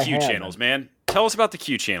about the Q channels, man. Tell us about the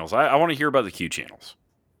Q channels. I want to hear about the Q channels.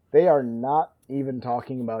 They are not even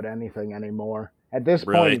talking about anything anymore. At this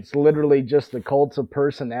point, it's literally just the cults of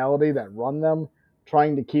personality that run them,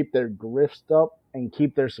 trying to keep their grifts up and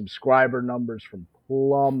keep their subscriber numbers from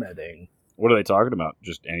plummeting. What are they talking about?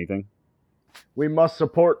 Just anything? We must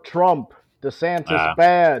support Trump. DeSantis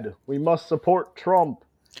bad. We must support Trump.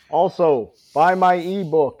 Also, buy my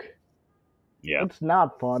ebook. Yeah. It's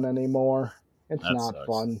not fun anymore. It's That not sucks.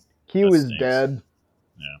 fun. Q That is stinks. dead.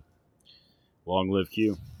 Yeah. Long live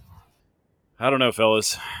Q. I don't know,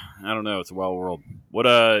 fellas. I don't know. It's a wild world. What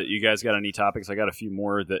you guys got any topics? I got a few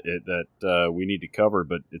more that we need to cover,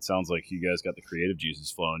 but it sounds like you guys got the creative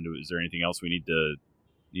juices flowing. Is there anything else we need to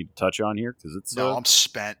touch on here? Because it's No, I'm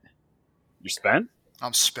spent. You're spent?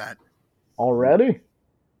 I'm spent. Already?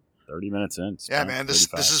 30 minutes in. Yeah, man. This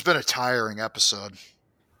has been a tiring episode.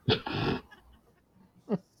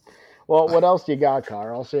 Well, what else do you got,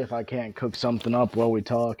 Car? I'll see if I can't cook something up while we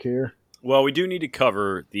talk here. Well, we do need to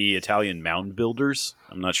cover the Italian mound builders.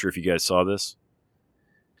 I'm not sure if you guys saw this.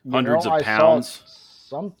 Hundreds of pounds. I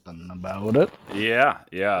saw something about it.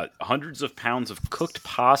 Yeah. Hundreds of pounds of cooked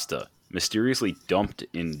pasta mysteriously dumped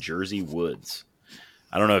in Jersey woods.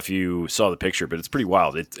 I don't know if you saw the picture, but it's pretty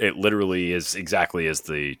wild. It literally is exactly as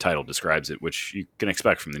the title describes it, which you can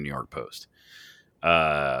expect from the New York Post.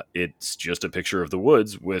 It's just a picture of the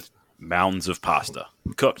woods with mounds of pasta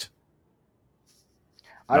cooked.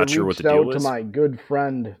 I reached out to my good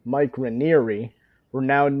friend Mike Ranieri,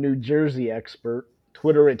 renowned New Jersey expert,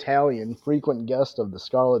 Twitter Italian, frequent guest of the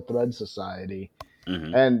Scarlet Thread Society,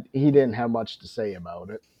 and he didn't have much to say about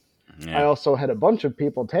it. Yeah. I also had a bunch of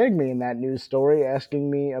people tag me in that news story asking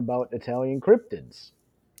me about Italian cryptids.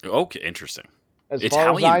 Okay, interesting. As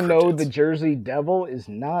far as I know, the Jersey Devil is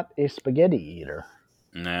not a spaghetti eater.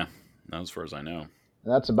 Nah, not as far as I know.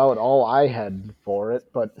 That's about all I had for it,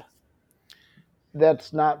 but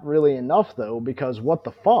that's not really enough, though, because what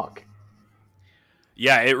the fuck?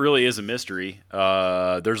 Yeah, it really is a mystery.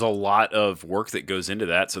 There's a lot of work that goes into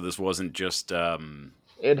that, so this wasn't just...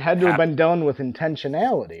 it had to have been done with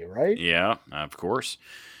intentionality, right? Yeah, of course.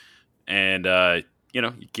 And,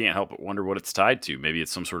 you can't help but wonder what it's tied to. Maybe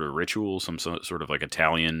it's some sort of ritual, some sort of like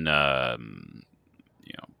Italian,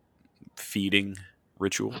 feeding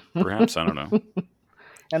ritual, perhaps. I don't know.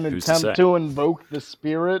 An attempt to invoke the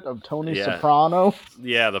spirit of Tony Soprano.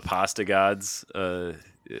 Yeah, the pasta gods. The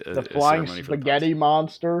flying spaghetti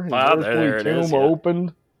monster. His earthly tomb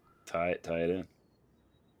opened. Tie it in.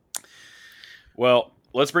 Well,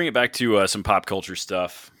 let's bring it back to some pop culture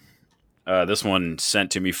stuff. This one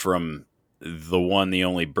sent to me from the one, the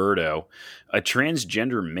only Birdo. A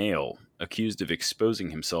transgender male accused of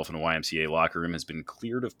exposing himself in a YMCA locker room has been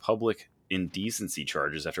cleared of public indecency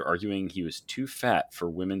charges after arguing he was too fat for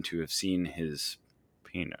women to have seen his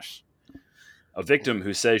penis. A victim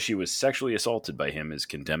who says she was sexually assaulted by him is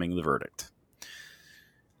condemning the verdict.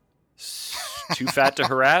 Too fat to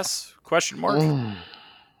harass? Question mark.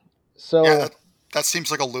 So yeah, that seems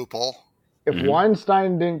like a loophole. If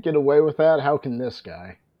Weinstein didn't get away with that, how can this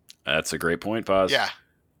guy? That's a great point, Paz. Yeah,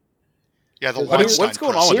 the Weinstein. What's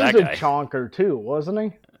going on with that guy? He was a chonker too, wasn't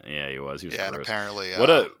he? Yeah, he was. He was and gross. Apparently,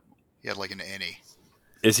 he had like an innie.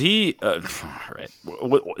 Is he? Right.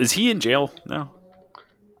 Is he in jail now?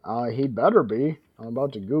 He better be. I'm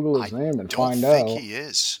about to Google his name and find out. I don't think he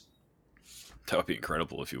is. That would be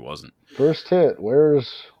incredible if he wasn't. First hit.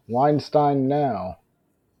 Where's Weinstein now?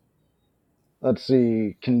 Let's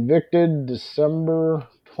see. Convicted December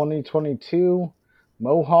 2022.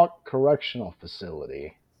 Mohawk Correctional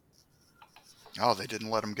Facility. Oh, they didn't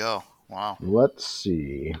let him go. Wow. Let's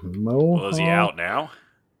see. Mohawk. Well, is he out now?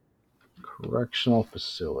 Correctional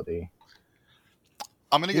Facility.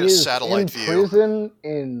 I'm going to get a satellite view. He is in prison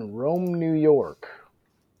in Rome, New York.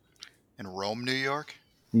 In Rome, New York?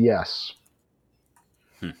 Yes.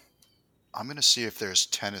 I'm going to see if there's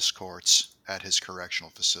tennis courts at his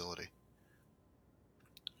correctional facility.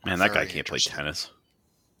 Man, that guy can't play tennis.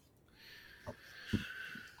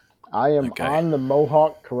 I am on the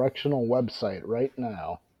Mohawk Correctional website right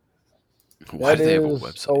now. Why do they have a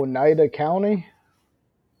website? Oneida County.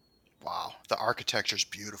 Wow, the architecture's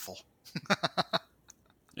beautiful.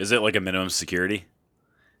 Is it like a minimum security?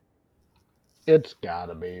 It's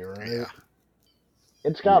gotta be, right? Yeah.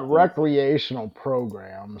 It's got recreational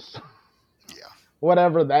programs. Yeah.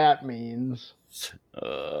 Whatever that means.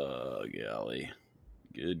 Golly.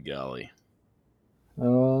 Good golly.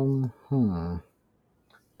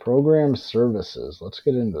 Program services. Let's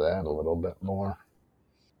get into that a little bit more.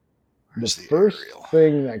 Where's the first aerial?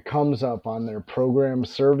 thing that comes up on their program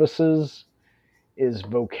services is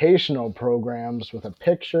vocational programs with a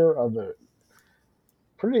picture of a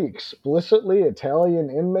pretty explicitly Italian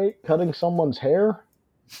inmate cutting someone's hair.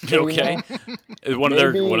 Okay. One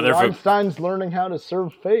of Maybe their Weinstein's learning how to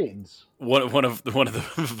serve fades. One of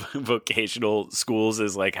the vocational schools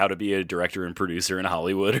is like how to be a director and producer in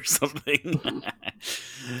Hollywood or something.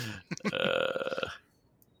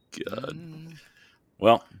 God.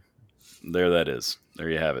 Well, there that is. There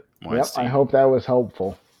you have it. Weinstein. Yep, I hope that was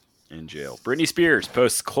helpful. In jail. Britney Spears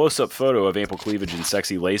posts close-up photo of ample cleavage and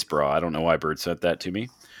sexy lace bra. I don't know why Bird sent that to me.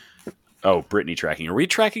 Oh, Britney tracking. Are we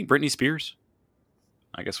tracking Britney Spears?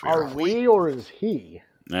 I guess we are. Are we, or is he?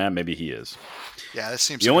 Maybe he is. Yeah, this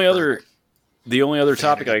seems the only other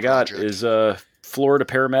topic I got is Florida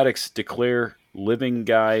paramedics declare living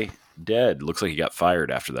guy dead. Looks like he got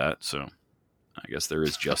fired after that, so I guess there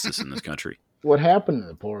is justice in this country. What happened to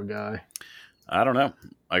the poor guy? I don't know.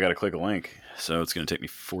 I got to click a link, so it's going to take me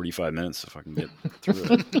 45 minutes if I can get through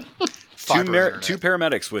it. Two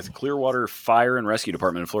paramedics with Clearwater Fire and Rescue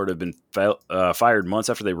Department in Florida have been fired months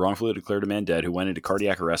after they wrongfully declared a man dead who went into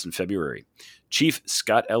cardiac arrest in February. Chief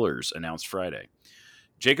Scott Ehlers announced Friday.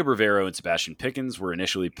 Jacob Rivero and Sebastian Pickens were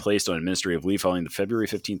initially placed on administrative leave following the February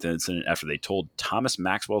 15th incident after they told Thomas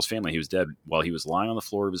Maxwell's family he was dead while he was lying on the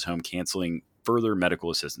floor of his home canceling further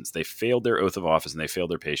medical assistance. They failed their oath of office and they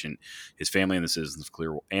failed their patient, his family, and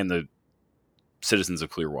the citizens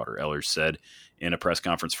of Clearwater, Ehlers said in a press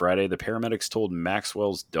conference Friday. The paramedics told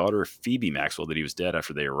Maxwell's daughter, Phoebe Maxwell, that he was dead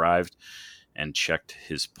after they arrived and checked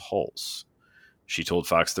his pulse. She told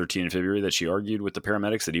Fox 13 in February that she argued with the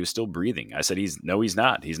paramedics that he was still breathing. I said, he's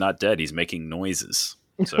not. He's not dead. He's making noises.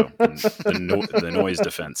 So the noise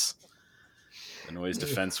defense. The noise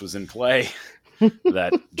defense was in play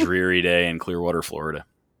that dreary day in Clearwater, Florida.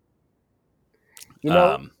 You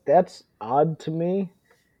know, that's odd to me.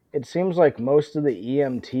 It seems like most of the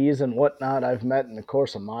EMTs and whatnot I've met in the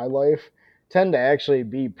course of my life tend to actually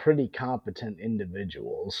be pretty competent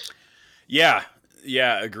individuals. Yeah,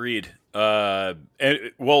 agreed. What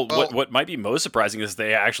might be most surprising is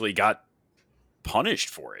they actually got punished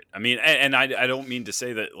for it. I mean, and I don't mean to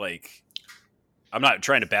say that, like, I'm not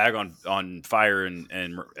trying to bag on fire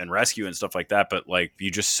and rescue and stuff like that, but like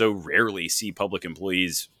you just so rarely see public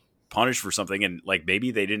employees punished for something, and like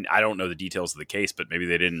maybe they didn't. I don't know the details of the case, but maybe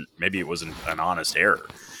they didn't. Maybe it was an honest error.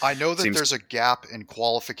 I know that there's a gap in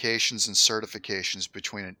qualifications and certifications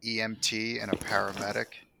between an EMT and a paramedic.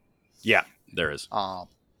 Yeah, there is.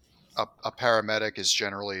 A paramedic is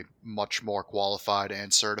generally much more qualified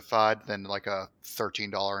and certified than like a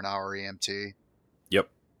 $13 an hour EMT. Yep.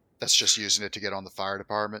 That's just using it to get on the fire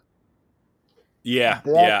department. Yeah.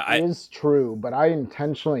 That is true, but I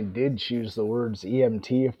intentionally did choose the words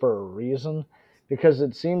EMT for a reason, because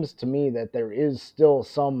it seems to me that there is still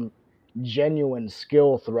some genuine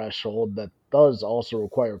skill threshold that does also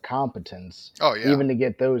require competence. Oh, yeah. Even to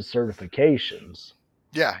get those certifications.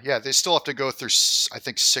 Yeah, they still have to go through, I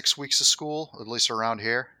think, 6 weeks of school, at least around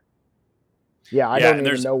here. Yeah, I don't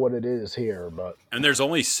even know what it is here, but... And there's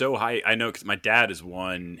only so high... I know because my dad is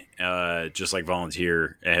one, just like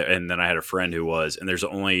volunteer, and then I had a friend who was, and there's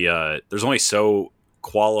only so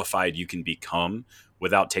qualified you can become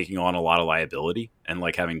without taking on a lot of liability, and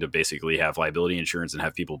like having to basically have liability insurance and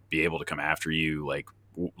have people be able to come after you,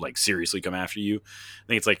 like seriously come after you. I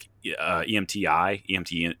think it's like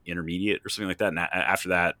EMT intermediate or something like that. And after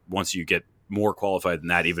that, once you get more qualified than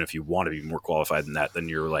that, even if you want to be more qualified than that, then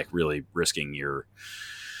you're like really risking your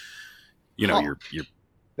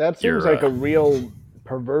that seems like a real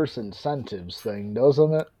perverse incentives thing,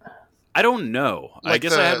 doesn't it? I don't know. Like I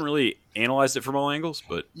guess I hadn't really analyzed it from all angles,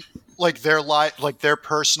 but like their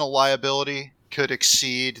personal liability could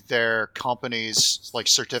exceed their company's like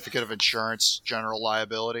certificate of insurance general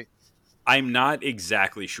liability. I'm not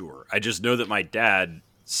exactly sure. I just know that my dad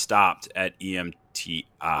stopped at EMTI,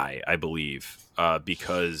 I believe,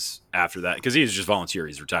 because after that, because he's just volunteer,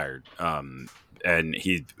 he's retired. And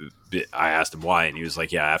I asked him why, and he was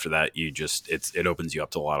like, "Yeah, after that, it opens you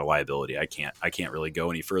up to a lot of liability. I can't really go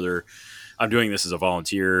any further. I'm doing this as a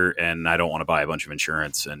volunteer, and I don't want to buy a bunch of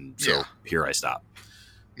insurance, and so here I stop."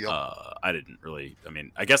 Yep. I didn't really. I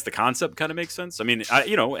mean, I guess the concept kind of makes sense. I mean,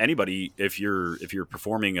 anybody, if you're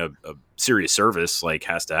performing a serious service, like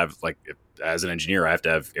has to have as an engineer, I have to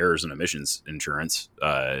have errors and emissions insurance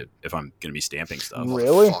if I'm going to be stamping stuff.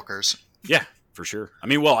 Really? Fuckers. Yeah, for sure. I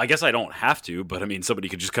mean, well, I guess I don't have to, but I mean, somebody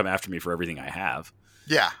could just come after me for everything I have.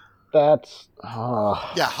 Yeah. That's.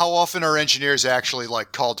 Yeah. How often are engineers actually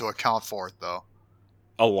like called to account for it, though?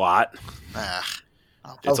 A lot.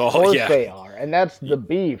 Of course they are. And that's the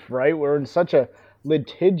beef, right? We're in such a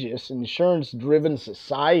litigious, insurance-driven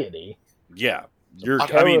society. Yeah.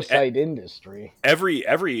 parasite industry.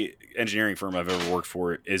 Every engineering firm I've ever worked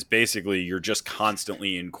for is basically you're just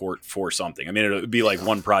constantly in court for something. I mean, it would be like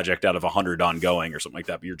one project out of 100 ongoing or something like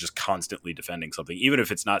that, but you're just constantly defending something. Even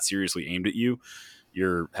if it's not seriously aimed at you,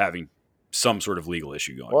 you're having some sort of legal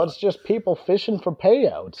issue going on. Well, it's just people fishing for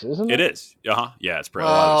payouts, isn't it? It is. Yeah, it's well, a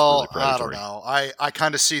lot of it's really predatory. I don't know. I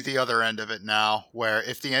kind of see the other end of it now, where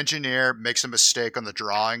if the engineer makes a mistake on the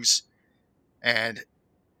drawings and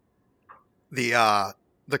the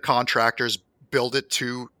contractors build it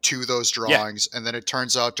to those drawings, and then it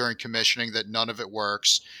turns out during commissioning that none of it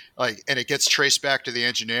works, and it gets traced back to the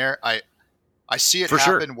engineer. I see it For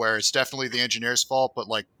happen sure. where it's definitely the engineer's fault, but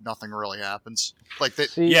nothing really happens.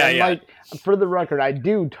 For the record, I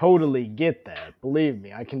do totally get that. Believe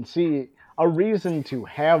me, I can see a reason to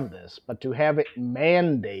have this, but to have it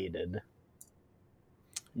mandated,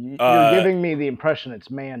 you're giving me the impression it's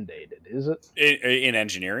mandated, is it? In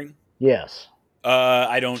engineering? Yes.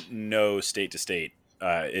 I don't know state to state.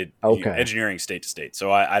 Engineering state to state.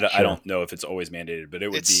 So I don't know if it's always mandated, but it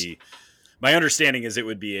would be. My understanding is it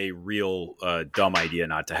would be a real dumb idea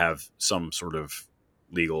not to have some sort of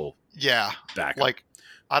legal backup.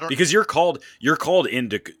 I don't, because you're called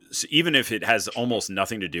into, even if it has almost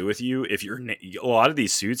nothing to do with you. If you're a lot of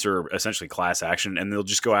these suits are essentially class action, and they'll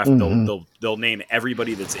just go after they'll name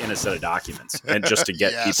everybody that's in a set of documents, and just to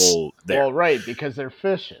get people there. Well, right, because they're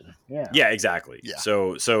fishing. Yeah, exactly. Yeah.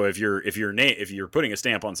 So if you're putting a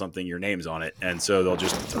stamp on something, your name's on it, and so they'll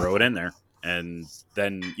just throw it in there. And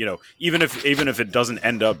then, even if it doesn't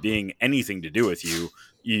end up being anything to do with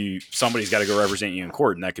you, somebody's got to go represent you in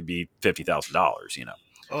court, and that could be $50,000.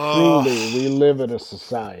 Truly, we live in a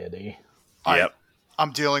society. Yep.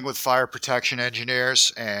 I'm dealing with fire protection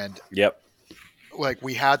engineers, and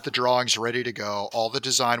we had the drawings ready to go. All the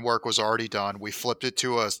design work was already done. We flipped it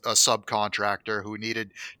to a subcontractor who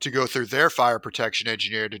needed to go through their fire protection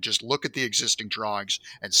engineer to just look at the existing drawings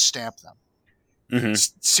and stamp them. Mm-hmm.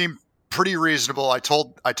 Seemed pretty reasonable. I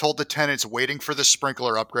told the tenants waiting for the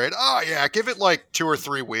sprinkler upgrade, oh yeah, give it 2 or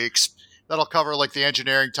 3 weeks. That'll cover the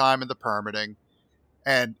engineering time and the permitting.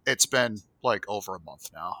 And it's been over a month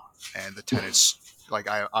now. And the tenants,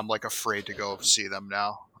 I'm afraid to go see them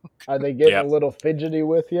now. Are they getting a little fidgety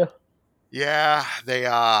with you? Yeah,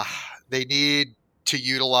 they need to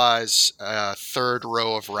utilize a third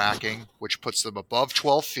row of racking, which puts them above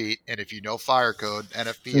 12 feet. And if you know fire code,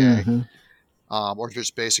 NFPA, or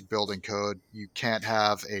just basic building code, you can't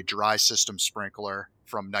have a dry system sprinkler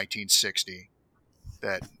from 1960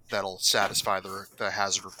 that'll satisfy the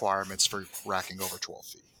hazard requirements for racking over 12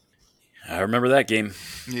 feet. I remember that game.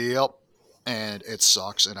 Yep. And it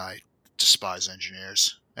sucks, and I despise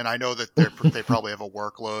engineers. And I know that they probably have a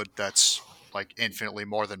workload that's infinitely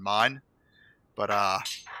more than mine, but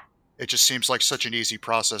it just seems like such an easy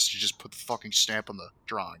process to just put the fucking stamp on the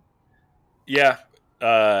drawing. Yeah.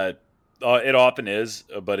 It often is,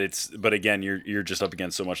 but again, you're just up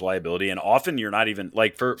against so much liability, and often you're not even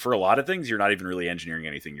for a lot of things, you're not even really engineering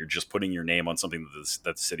anything. You're just putting your name on something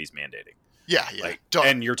that the city's mandating. Yeah.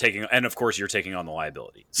 And of course you're taking on the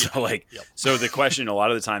liability. So so the question a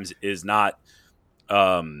lot of the times is not,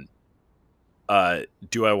 do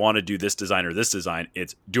I want to do this design or this design?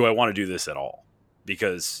 It's, do I want to do this at all?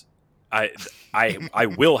 Because I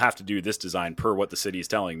will have to do this design per what the city is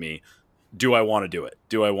telling me. Do I want to do it?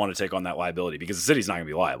 Do I want to take on that liability? Because the city's not going to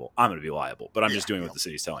be liable. I'm going to be liable, but I'm just doing what the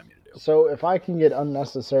city's telling me to do. So if I can get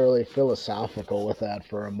unnecessarily philosophical with that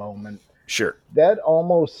for a moment. Sure. That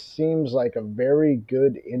almost seems like a very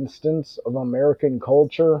good instance of American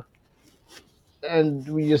culture. And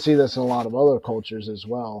you see this in a lot of other cultures as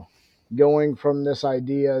well. Going from this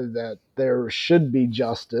idea that there should be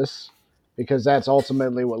justice, because that's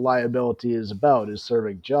ultimately what liability is about, is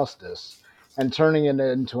serving justice, and turning it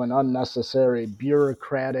into an unnecessary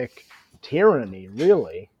bureaucratic tyranny,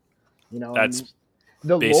 really. That's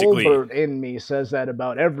the basically... Lolbert in me says that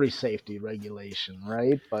about every safety regulation,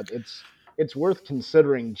 right? But it's worth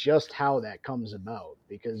considering just how that comes about,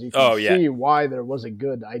 because you can see why there was a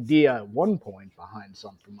good idea at one point behind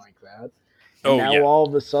something like that. And now all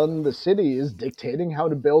of a sudden the city is dictating how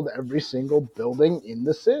to build every single building in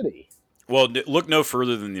the city. Well, look no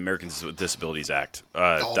further than the Americans with Disabilities Act.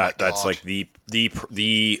 That's like the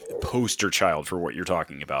poster child for what you're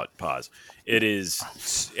talking about, Paz. It is,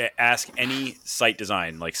 ask any site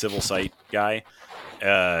design, civil site guy,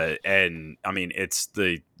 and I mean, it's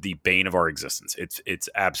the bane of our existence. It's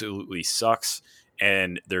absolutely sucks,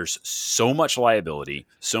 and there's so much liability,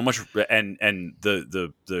 so much, and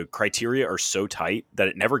the criteria are so tight that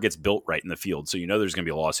it never gets built right in the field. So there's going to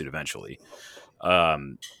be a lawsuit eventually.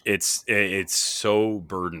 It's so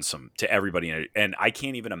burdensome to everybody, and I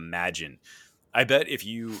can't even imagine I bet if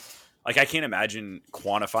you like, I can't imagine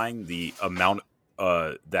quantifying the amount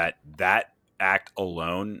that act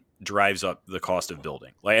alone drives up the cost of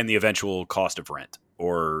building, like, and the eventual cost of rent,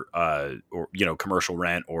 or commercial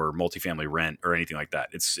rent or multifamily rent or anything like that.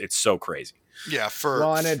 It's so crazy. Yeah,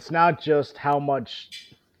 and it's not just how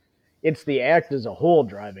much. It's the act as a whole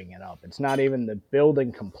driving it up. It's not even the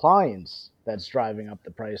building compliance that's driving up the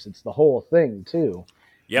price. It's the whole thing too.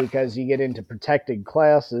 Yep. Because you get into protected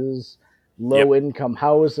classes, low income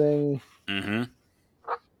housing. Mm-hmm.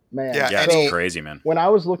 Man, yeah, so it's crazy, man. When I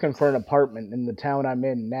was looking for an apartment in the town I'm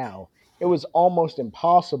in now, it was almost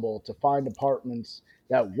impossible to find apartments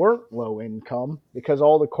that weren't low income because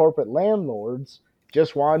all the corporate landlords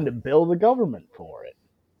just wanted to bill the government for it.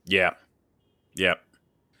 Yeah.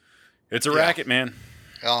 It's a racket, man.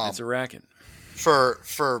 It's a racket.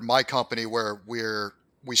 For my company, where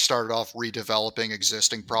we started off redeveloping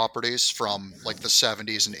existing properties from like the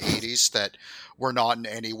 70s and 80s that were not in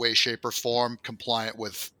any way, shape, or form compliant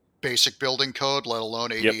with basic building code, let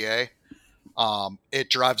alone ADA. Yep. It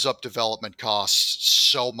drives up development costs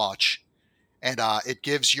so much, and it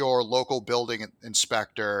gives your local building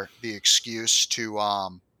inspector the excuse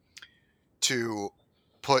to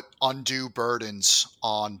put undue burdens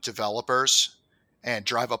on developers and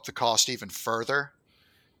drive up the cost even further.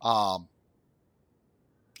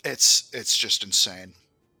 It's just insane.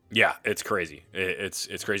 Yeah, it's crazy.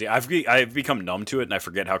 It's crazy. I've become numb to it, and I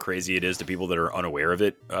forget how crazy it is to people that are unaware of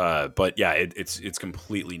it. But yeah, it's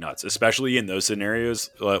completely nuts, especially in those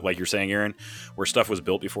scenarios, like you're saying, Aaron, where stuff was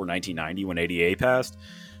built before 1990 when ADA passed,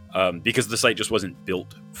 because the site just wasn't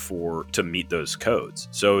built to meet those codes.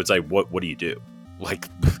 So it's like, what do you do? Like,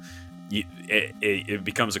 it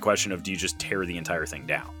becomes a question of, do you just tear the entire thing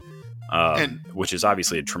down? Which is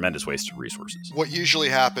obviously a tremendous waste of resources. What usually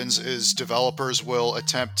happens is developers will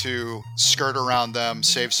attempt to skirt around them,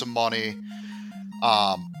 save some money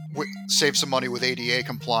with ADA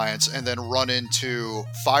compliance, and then run into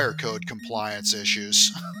fire code compliance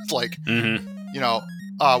issues. Like, we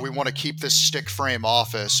want to keep this stick frame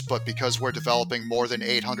office, but because we're developing more than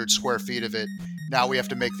 800 square feet of it, now we have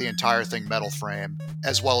to make the entire thing metal frame,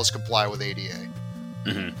 as well as comply with ADA.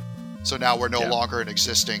 Mm-hmm. So now we're no longer an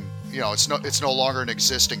existing, it's no longer an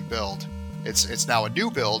existing build. It's now a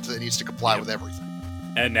new build that needs to comply with everything.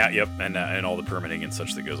 And now, and all the permitting and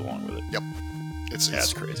such that goes along with it. Yep.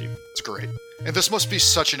 It's crazy. It's great. And this must be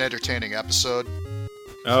such an entertaining episode.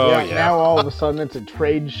 Oh, yeah. Now all of a sudden it's a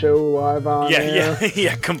trade show live on air.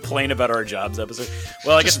 Yeah. Complain about our jobs episode.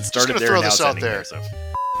 Well, I guess it started there. Throw this out there. So.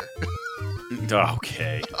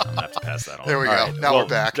 Okay, I'm gonna have to pass that on. There we go. Right. Now we're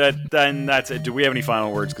back. Then that's it. Do we have any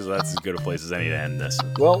final words? Because that's as good a place as any to end this.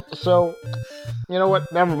 Well, so you know what?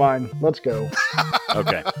 Never mind. Let's go.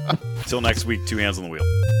 Okay. Till next week. 2 hands on the wheel.